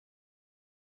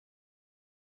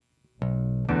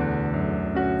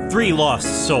Three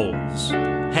lost souls,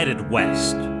 headed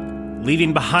west,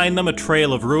 leaving behind them a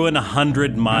trail of ruin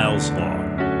 100 miles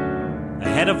long.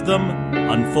 Ahead of them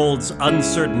unfolds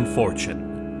uncertain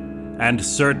fortune and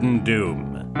certain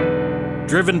doom.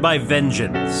 Driven by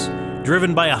vengeance,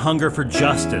 driven by a hunger for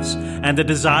justice and a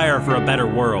desire for a better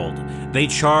world, they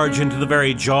charge into the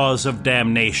very jaws of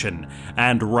damnation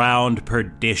and round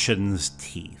perdition's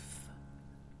teeth.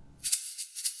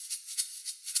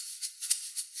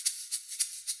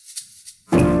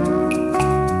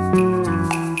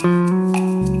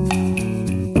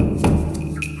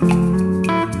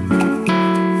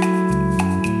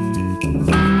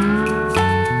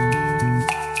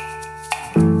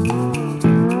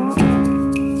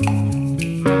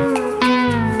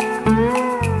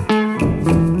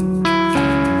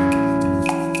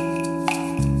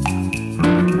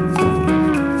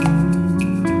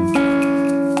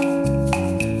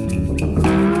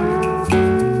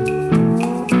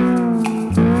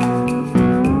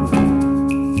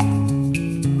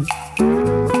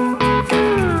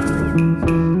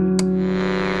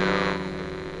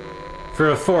 For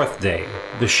a fourth day,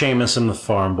 the Seamus and the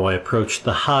farm boy approached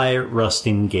the high,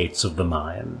 rusting gates of the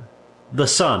mine. The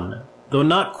sun, though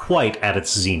not quite at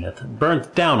its zenith,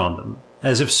 burnt down on them,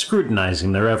 as if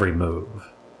scrutinizing their every move.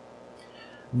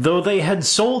 Though they had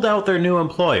sold out their new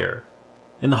employer,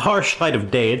 in the harsh light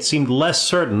of day it seemed less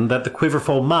certain that the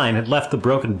Quiverful mine had left the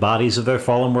broken bodies of their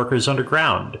fallen workers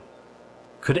underground.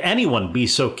 Could anyone be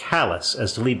so callous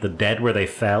as to leave the dead where they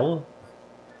fell?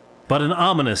 But an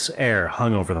ominous air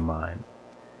hung over the mine,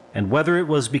 and whether it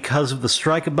was because of the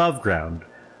strike above ground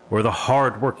or the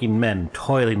hard-working men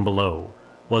toiling below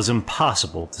was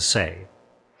impossible to say.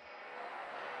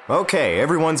 Okay,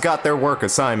 everyone's got their work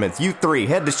assignments. You 3,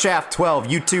 head to shaft 12.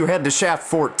 You 2, head to shaft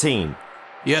 14.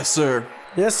 Yes, sir.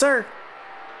 Yes, sir.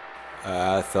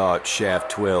 I thought shaft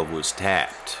 12 was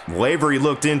tapped. Well, Avery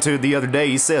looked into it the other day.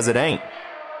 He says it ain't.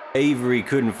 Avery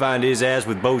couldn't find his ass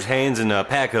with both hands and a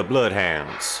pack of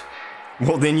bloodhounds.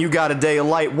 Well, then you got a day of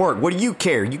light work. What do you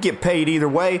care? You get paid either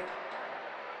way.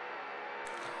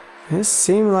 This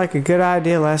seemed like a good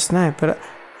idea last night, but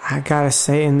I gotta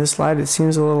say, in this light, it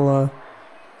seems a little,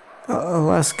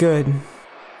 less good.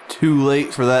 Too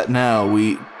late for that now.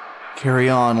 We carry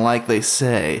on like they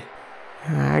say.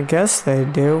 I guess they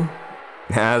do.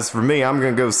 As for me, I'm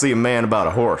gonna go see a man about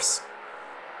a horse.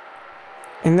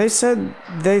 And they said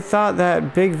they thought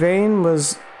that Big Vein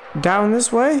was down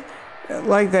this way?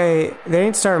 Like they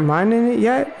ain't started mining it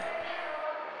yet?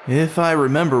 If I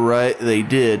remember right, they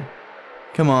did.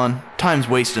 Come on, time's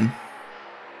wasting.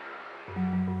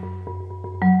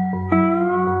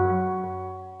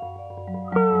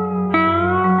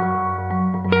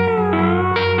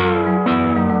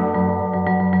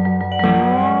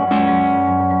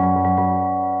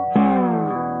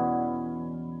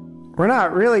 We're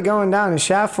not really going down to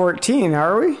shaft 14,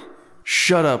 are we?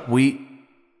 Shut up, Wheat.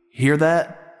 Hear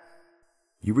that?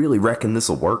 You really reckon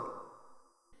this'll work?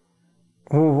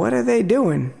 Well, what are they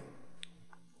doing?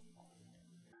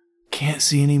 Can't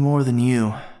see any more than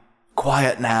you.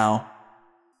 Quiet now.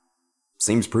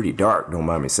 Seems pretty dark, don't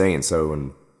mind me saying so,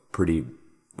 and pretty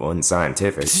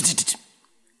unscientific.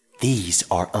 These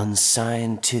are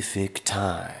unscientific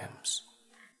times.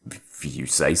 If you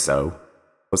say so.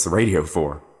 What's the radio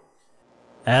for?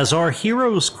 As our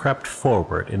heroes crept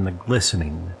forward in the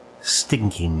glistening,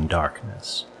 stinking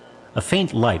darkness, a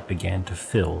faint light began to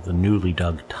fill the newly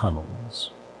dug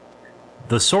tunnels.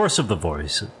 The source of the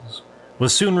voices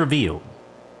was soon revealed,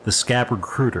 the scab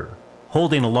recruiter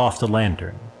holding aloft a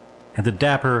lantern, and a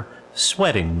dapper,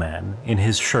 sweating man in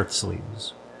his shirt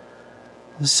sleeves.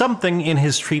 Something in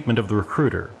his treatment of the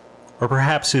recruiter, or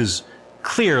perhaps his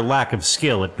clear lack of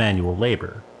skill at manual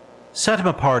labor, set him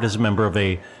apart as a member of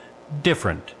a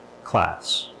different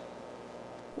class.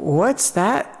 What's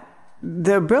that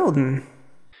they're building?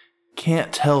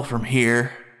 Can't tell from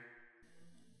here.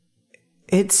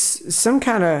 It's some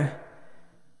kind of...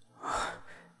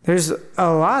 There's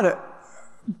a lot of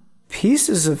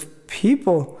pieces of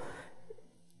people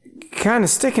kind of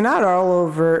sticking out all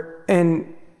over,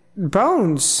 and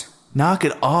bones. Knock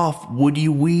it off, would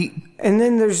you, Wheat? And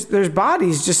then there's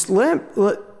bodies just leaning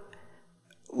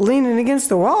against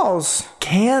the walls.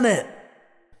 Can it?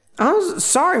 I'm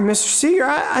sorry, Mr. Seeger.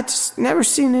 I just never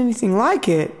seen anything like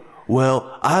it.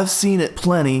 Well, I've seen it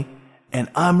plenty, and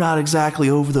I'm not exactly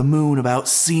over the moon about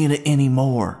seeing it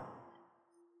anymore.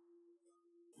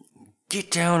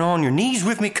 Get down on your knees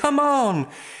with me, come on!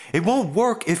 It won't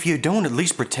work if you don't at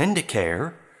least pretend to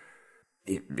care.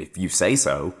 If you say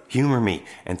so. Humor me,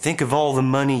 and think of all the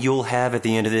money you'll have at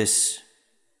the end of this.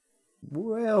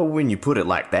 Well, when you put it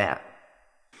like that.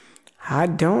 I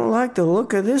don't like the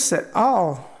look of this at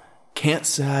all. Can't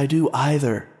say I do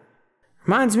either.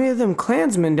 Reminds me of them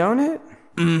Klansmen, don't it?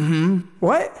 Mm-hmm.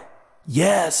 What?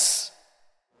 Yes.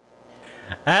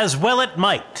 As well it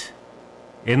might.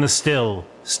 In the still,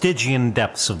 Stygian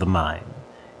depths of the mine,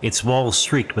 its walls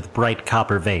streaked with bright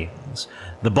copper veins,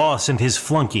 the boss and his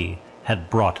flunky had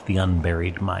brought the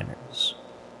unburied miners.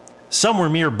 Some were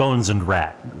mere bones and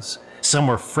rags. Some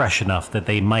were fresh enough that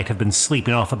they might have been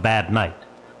sleeping off a bad night.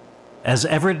 As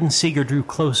Everett and Seeger drew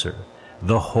closer,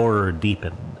 the horror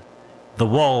deepened. The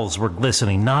walls were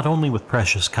glistening not only with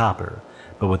precious copper,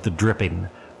 but with the dripping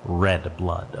red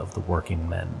blood of the working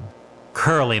men,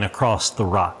 curling across the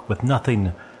rock with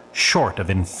nothing short of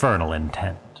infernal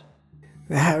intent.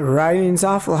 That writing's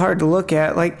awful hard to look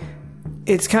at. Like,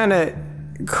 it's kind of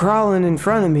crawling in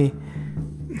front of me.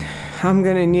 I'm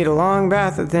gonna need a long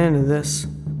bath at the end of this.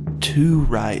 Too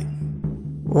right.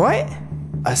 What?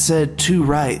 I said too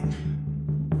right.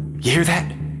 You hear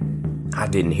that? I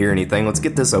didn't hear anything. Let's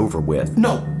get this over with.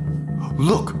 No!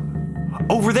 Look!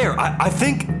 Over there, I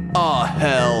think... Aw,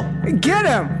 hell. Get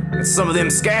him! It's some of them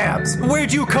scabs.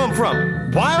 Where'd you come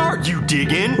from? Why aren't you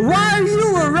digging? Why are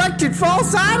you erecting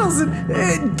false idols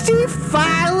and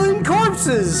defiling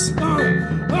corpses?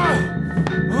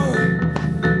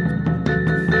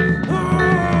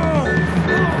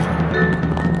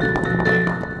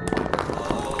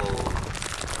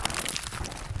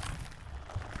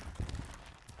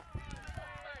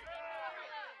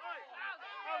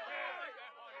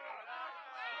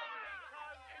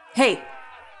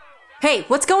 Hey,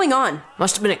 what's going on?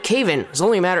 Must have been a cave-in. It was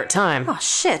only a matter of time. Oh,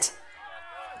 shit.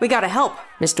 We gotta help.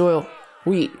 Miss Doyle,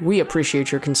 we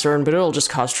appreciate your concern, but it'll just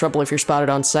cause trouble if you're spotted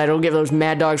on site. It'll give those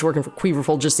mad dogs working for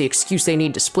Quiverful just the excuse they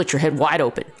need to split your head wide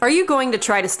open. Are you going to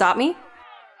try to stop me?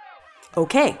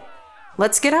 Okay,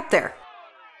 let's get up there.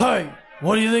 Hey,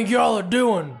 what do you think y'all are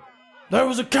doing? There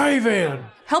was a cave-in.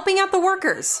 Helping out the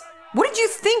workers. What did you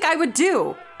think I would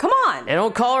do? Come on. They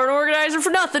don't call her an organizer for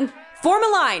nothing. Form a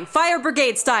line, fire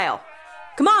brigade style.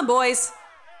 Come on, boys.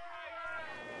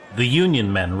 The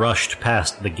Union men rushed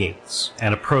past the gates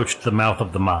and approached the mouth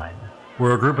of the mine,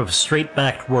 where a group of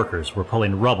straight-backed workers were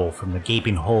pulling rubble from the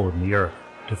gaping hole in the earth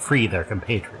to free their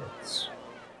compatriots.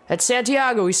 That's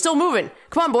Santiago. He's still moving.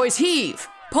 Come on, boys, heave.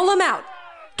 Pull him out.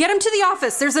 Get him to the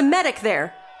office. There's a medic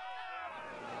there.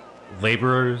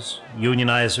 Laborers,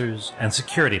 unionizers, and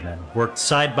security men worked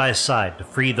side by side to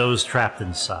free those trapped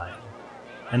inside,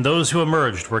 and those who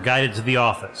emerged were guided to the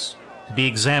office to be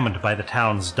examined by the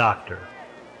town's doctor.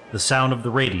 The sound of the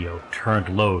radio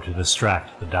turned low to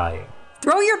distract the dying.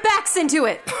 Throw your backs into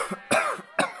it!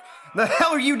 The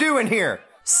hell are you doing here?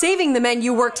 Saving the men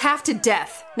you worked half to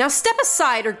death. Now step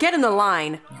aside or get in the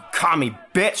line. You commie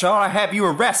bitch, I ought to have you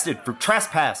arrested for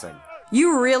trespassing.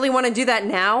 You really want to do that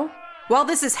now? While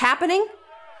this is happening?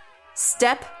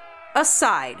 Step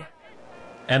aside.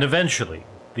 And eventually,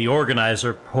 the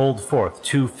organizer pulled forth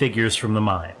two figures from the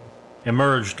mine,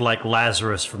 emerged like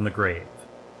Lazarus from the grave.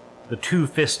 The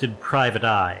two-fisted private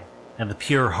eye and the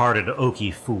pure-hearted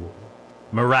Oki fool,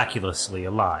 miraculously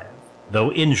alive,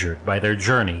 though injured by their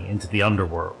journey into the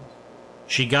underworld.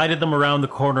 She guided them around the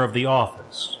corner of the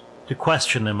office to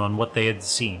question them on what they had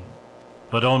seen,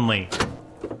 but only...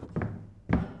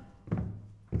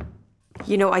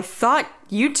 You know, I thought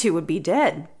you two would be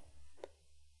dead.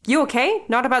 You okay?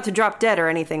 Not about to drop dead or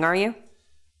anything, are you?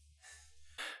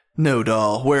 No,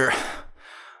 doll.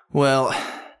 Well,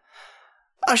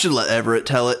 I should let Everett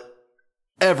tell it.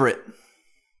 Everett.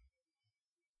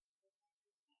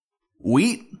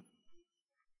 Wheat?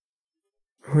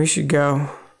 We should go.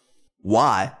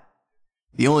 Why?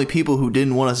 The only people who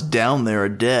didn't want us down there are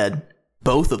dead.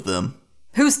 Both of them.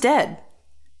 Who's dead?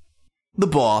 The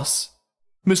boss.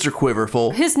 Mr.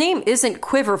 Quiverful. His name isn't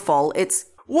Quiverful, it's...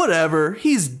 Whatever,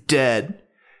 he's dead.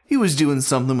 He was doing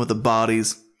something with the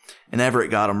bodies, and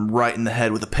Everett got him right in the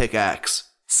head with a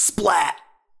pickaxe. Splat!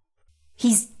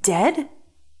 He's dead?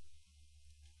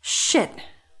 Shit.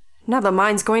 Now the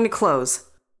mine's going to close.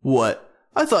 What?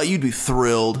 I thought you'd be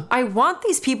thrilled. I want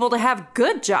these people to have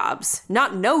good jobs,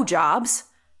 not no jobs.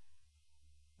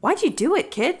 Why'd you do it,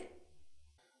 kid?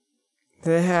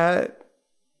 They had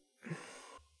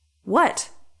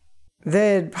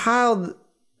piled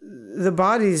the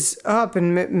bodies up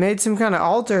and made some kind of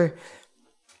altar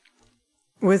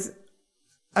with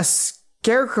a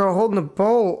scarecrow holding a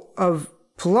bowl of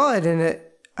blood and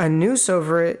a noose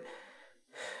over it.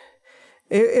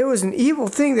 It was an evil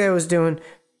thing that I was doing.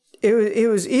 It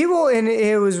was evil and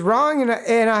it was wrong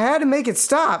and I had to make it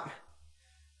stop.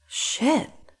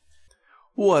 Shit.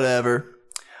 Whatever.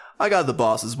 I got the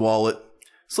boss's wallet,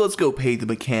 so let's go pay the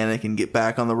mechanic and get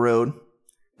back on the road.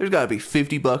 There's gotta be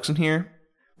 $50 in here.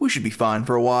 We should be fine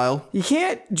for a while. You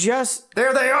can't just...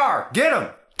 There they are! Get them!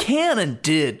 Can and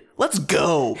did. Let's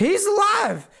go. He's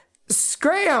alive!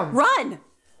 Scram! Run!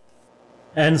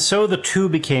 And so the two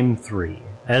became three,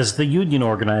 as the Union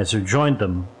organizer joined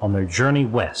them on their journey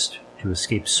west to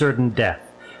escape certain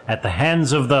death at the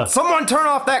hands of the... Someone turn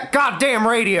off that goddamn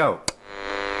radio!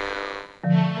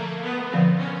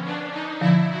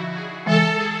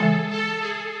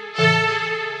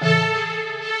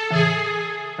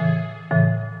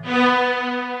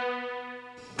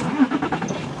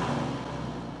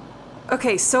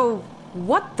 Okay, so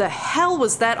what the hell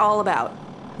was that all about?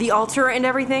 The altar and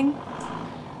everything?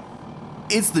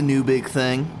 It's the new big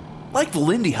thing. Like the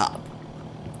Lindy Hop.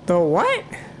 The what?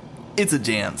 It's a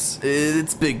dance.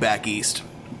 It's big back east.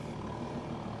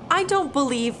 I don't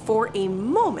believe for a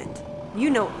moment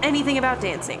you know anything about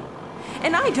dancing.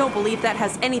 And I don't believe that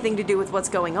has anything to do with what's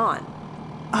going on.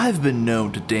 I've been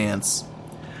known to dance.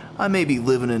 I may be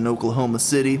living in Oklahoma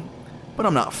City, but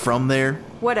I'm not from there.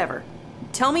 Whatever.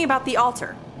 Tell me about the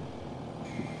altar.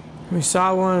 We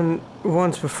saw one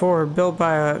once before, built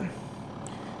by a...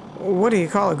 What do you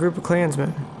call a group of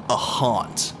Klansmen? A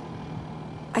haunt.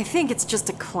 I think it's just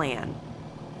a clan.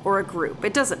 Or a group.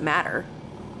 It doesn't matter.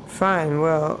 Fine,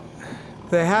 well,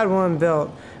 they had one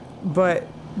built, but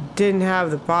didn't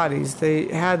have the bodies. They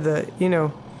had the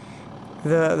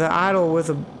idol with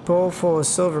a bowl full of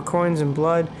silver coins and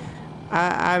blood.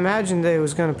 I imagined they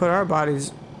was going to put our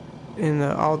bodies in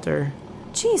the altar.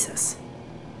 Jesus.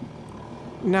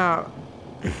 Now,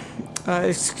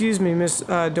 excuse me, Miss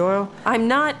Doyle, I'm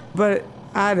not... but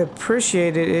I'd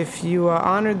appreciate it if you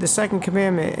honored the second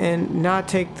commandment and not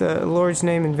take the Lord's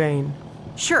name in vain.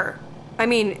 Sure. I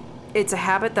mean, it's a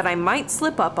habit that I might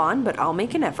slip up on, but I'll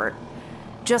make an effort.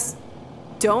 Just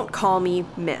don't call me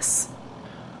Miss.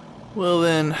 Well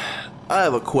then, I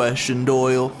have a question,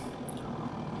 Doyle.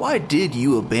 Why did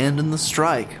you abandon the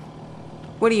strike?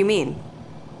 What do you mean?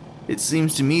 It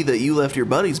seems to me that you left your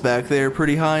buddies back there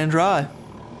pretty high and dry.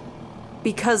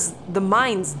 Because the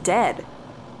mine's dead.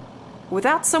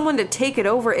 Without someone to take it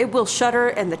over, it will shutter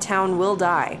and the town will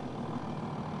die.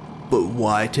 But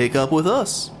why take up with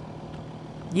us?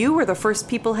 You were the first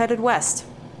people headed west.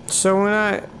 So when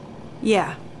I...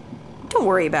 Yeah. Don't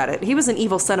worry about it. He was an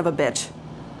evil son of a bitch.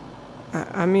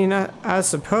 I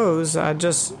suppose I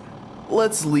just...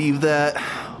 Let's leave that.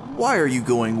 Why are you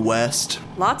going west?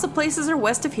 Lots of places are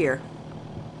west of here.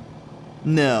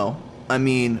 No,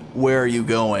 where are you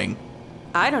going?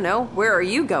 I don't know. Where are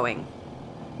you going?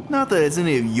 Not that it's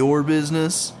any of your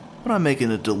business, but I'm making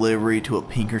a delivery to a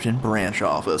Pinkerton branch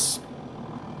office.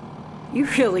 You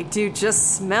really do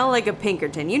just smell like a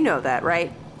Pinkerton. You know that,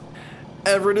 right?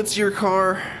 Everett, it's your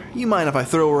car. You mind if I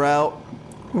throw her out?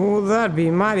 Well, that'd be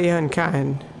mighty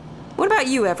unkind. What about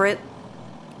you, Everett?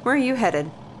 Where are you headed?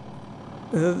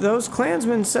 Those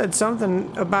Klansmen said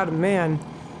something about a man.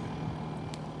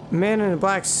 A man in a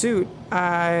black suit,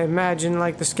 I imagine,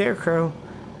 like the Scarecrow.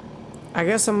 I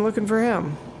guess I'm looking for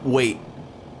him. Wait.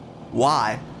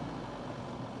 Why?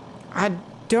 I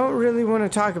don't really want to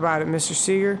talk about it, Mr.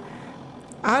 Seeger.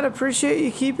 I'd appreciate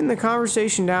you keeping the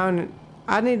conversation down.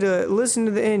 I need to listen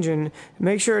to the engine and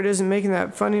make sure it isn't making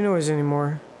that funny noise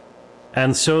anymore.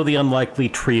 And so the unlikely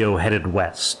trio headed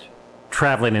west,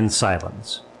 traveling in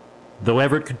silence, though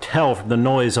Everett could tell from the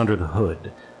noise under the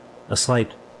hood, a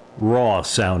slight raw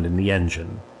sound in the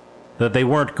engine, that they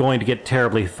weren't going to get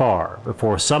terribly far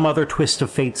before some other twist of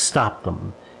fate stopped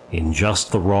them in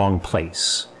just the wrong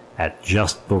place at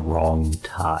just the wrong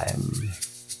time.